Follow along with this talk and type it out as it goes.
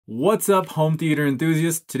What's up, home theater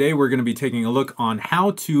enthusiasts? Today we're going to be taking a look on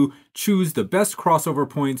how to choose the best crossover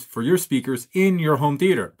points for your speakers in your home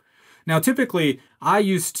theater. Now, typically, I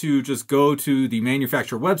used to just go to the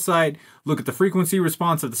manufacturer website, look at the frequency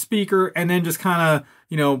response of the speaker, and then just kind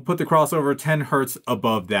of, put the crossover 10 hertz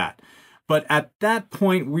above that. But at that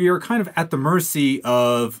point, we are kind of at the mercy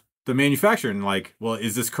of the manufacturer and like, well,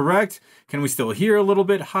 is this correct? Can we still hear a little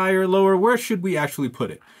bit higher, lower? Where should we actually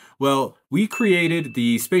put it? Well, we created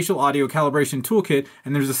the Spatial Audio Calibration Toolkit,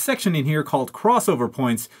 and there's a section in here called Crossover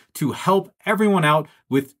Points to help everyone out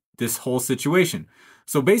with this whole situation.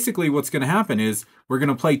 So basically what's going to happen is we're going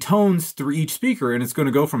to play tones through each speaker, and it's going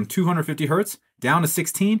to go from 250 hertz down to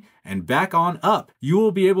 16 and back on up. You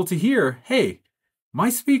will be able to hear, hey,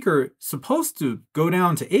 my speaker is supposed to go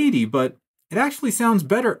down to 80, but it actually sounds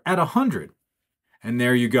better at 100. And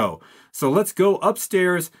there you go. So let's go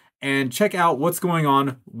upstairs and check out what's going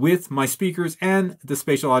on with my speakers and the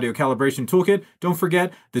Spatial Audio Calibration Toolkit. Don't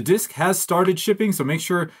forget, the disc has started shipping, so make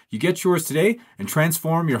sure you get yours today and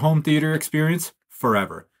transform your home theater experience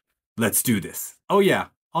forever. Let's do this. Oh yeah,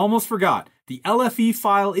 almost forgot. The LFE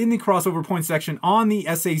file in the crossover point section on the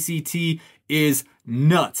SACT is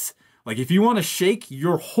nuts. Like if you want to shake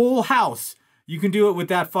your whole house, you can do it with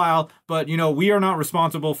that file, but we are not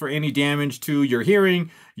responsible for any damage to your hearing,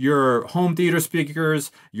 your home theater speakers,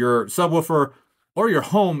 your subwoofer, or your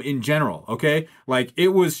home in general, okay? Like it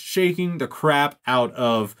was shaking the crap out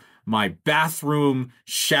of my bathroom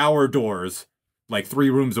shower doors like 3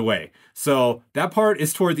 rooms away. So that part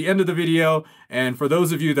is toward the end of the video, and for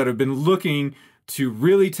those of you that have been looking to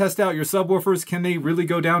really test out your subwoofers, can they really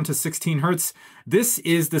go down to 16 hertz? This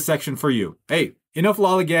is the section for you. Hey, enough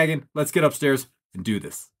lollygagging, let's get upstairs and do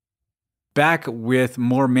this. Back with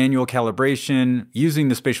more manual calibration using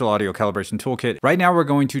the Spatial Audio Calibration Toolkit. Right now we're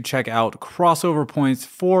going to check out crossover points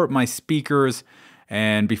for my speakers.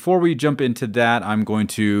 And before we jump into that, I'm going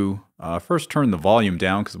to first turn the volume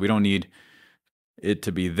down because we don't need it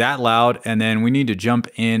to be that loud. And then we need to jump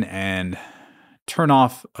in and turn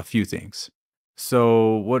off a few things.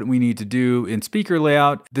 So what we need to do in speaker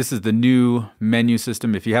layout, this is the new menu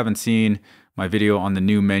system. If you haven't seen my video on the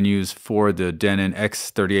new menus for the Denon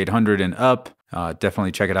X3800 and up,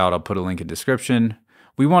 definitely check it out. I'll put a link in the description.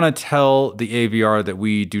 We want to tell the AVR that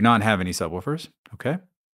we do not have any subwoofers, okay?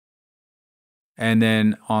 And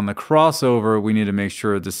then on the crossover, we need to make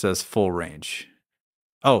sure this says full range.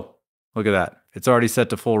 Oh, look at that. It's already set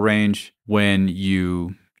to full range when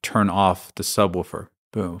you turn off the subwoofer.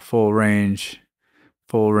 Boom, full range,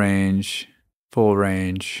 full range, full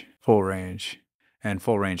range, full range, and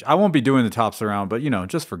full range. I won't be doing the top surround, but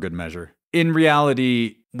just for good measure. In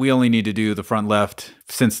reality, we only need to do the front left.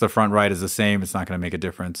 Since the front right is the same, it's not going to make a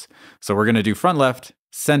difference. So we're going to do front left,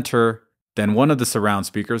 center, then one of the surround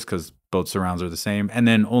speakers, because both surrounds are the same, and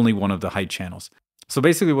then only one of the height channels. So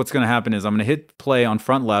basically what's going to happen is I'm going to hit play on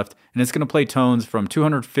front left, and it's going to play tones from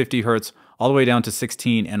 250 hertz all the way down to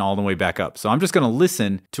 16 and all the way back up. So I'm just going to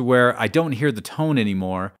listen to where I don't hear the tone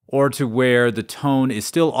anymore, or to where the tone is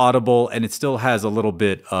still audible and it still has a little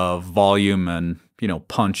bit of volume and,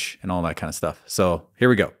 punch and all that kind of stuff. So here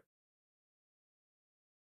we go.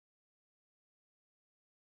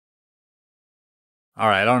 All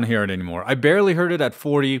right, I don't hear it anymore. I barely heard it at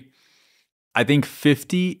 40. I think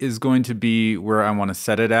 50 is going to be where I want to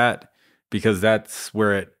set it at, because that's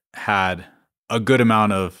where it had a good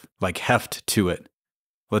amount of heft to it.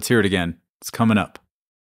 Let's hear it again. It's coming up.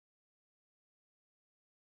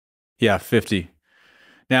 Yeah, 50.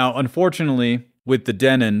 Now, unfortunately, with the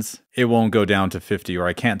Denons, it won't go down to 50, or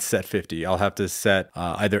I can't set 50. I'll have to set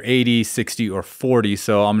either 80, 60, or 40,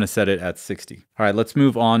 so I'm going to set it at 60. All right, let's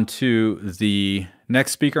move on to the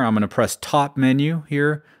next speaker. I'm going to press top menu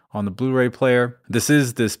here on the Blu-ray player. This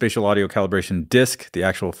is the Spatial Audio Calibration disc, the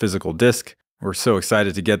actual physical disc. We're so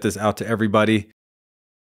excited to get this out to everybody.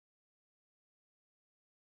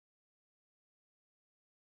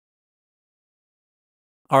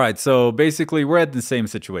 All right, so basically we're at the same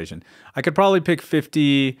situation. I could probably pick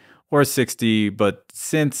 50 or 60, but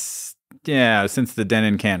since the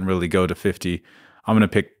Denon can't really go to 50, I'm gonna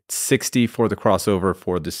pick 60 for the crossover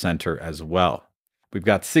for the center as well. We've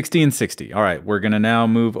got 60 and 60. All right, we're gonna now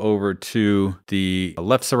move over to the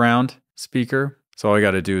left surround speaker. So all I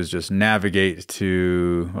gotta do is just navigate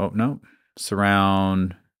to, oh no,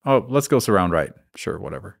 surround. Oh, let's go surround right. Sure,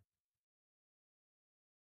 whatever.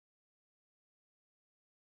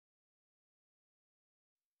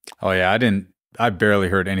 Oh yeah, I barely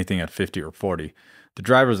heard anything at 50 or 40. The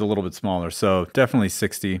driver's a little bit smaller, so definitely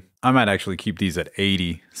 60. I might actually keep these at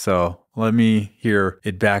 80. So let me hear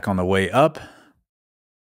it back on the way up.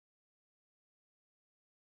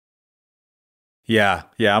 Yeah,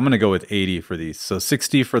 I'm gonna go with 80 for these. So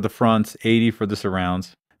 60 for the front, 80 for the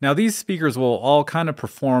surrounds. Now these speakers will all kind of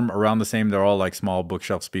perform around the same. They're all like small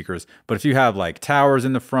bookshelf speakers. But if you have like towers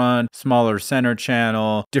in the front, smaller center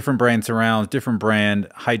channel, different brand surrounds, different brand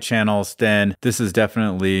height channels, then this is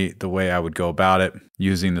definitely the way I would go about it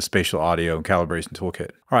using the spatial audio calibration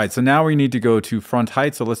toolkit. All right, so now we need to go to front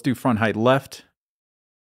height. So let's do front height left.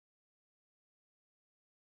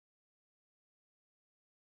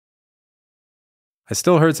 I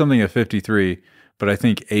still heard something at 53, but I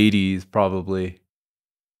think 80 is probably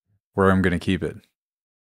where I'm going to keep it.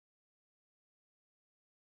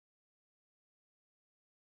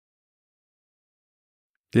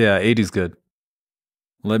 Yeah, 80 is good.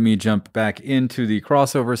 Let me jump back into the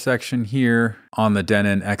crossover section here on the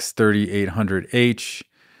Denon X3800H.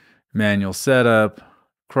 Manual setup,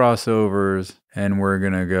 crossovers, and we're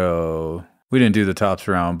going to go, we didn't do the top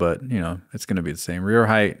surround, but you know, it's going to be the same. Rear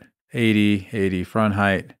height, 80, 80, front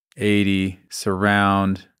height, 80,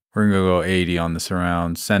 surround. We're gonna go 80 on the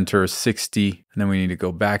surround, center 60, and then we need to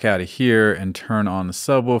go back out of here and turn on the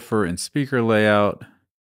subwoofer and speaker layout.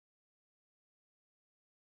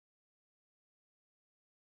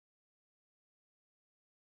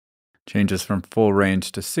 Change this from full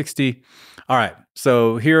range to 60. All right,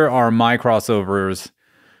 so here are my crossovers,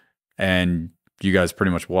 and you guys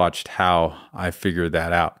pretty much watched how I figured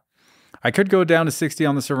that out. I could go down to 60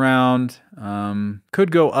 on the surround,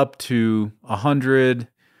 could go up to 100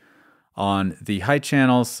 on the height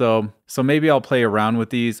channels. So maybe I'll play around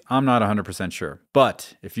with these. I'm not 100% sure.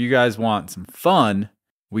 But if you guys want some fun,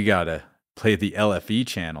 we gotta play the LFE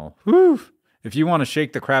channel. Woo! If you want to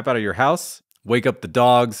shake the crap out of your house, wake up the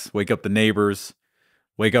dogs, wake up the neighbors,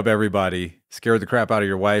 wake up everybody, scare the crap out of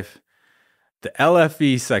your wife, the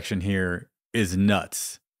LFE section here is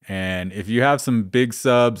nuts. And if you have some big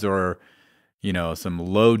subs or, you know, some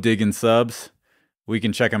low digging subs, we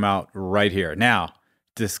can check them out right here. Now,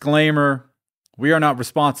 disclaimer, we are not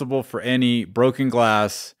responsible for any broken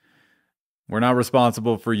glass. We're not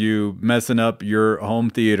responsible for you messing up your home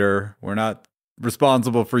theater. We're not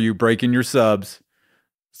responsible for you breaking your subs.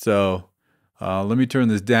 So let me turn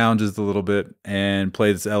this down just a little bit and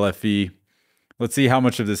play this LFE. Let's see how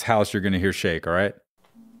much of this house you're going to hear shake, all right?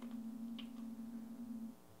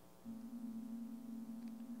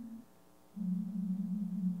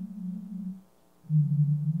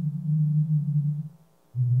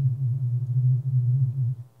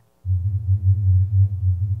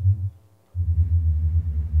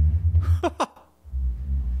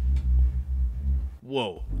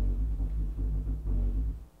 Whoa.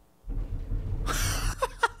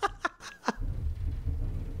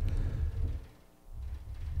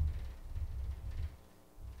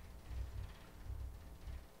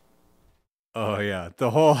 Oh yeah, the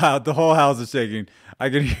whole house is shaking. I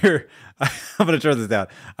could hear. I'm gonna turn this down.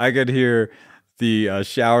 I could hear the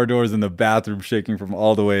shower doors in the bathroom shaking from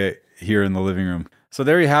all the way here in the living room. So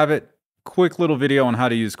there you have it. Quick little video on how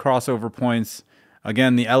to use crossover points.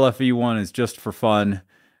 Again, the LFE one is just for fun,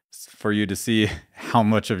 for you to see how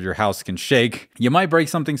much of your house can shake. You might break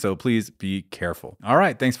something, so please be careful. All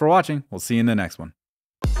right, thanks for watching. We'll see you in the next one.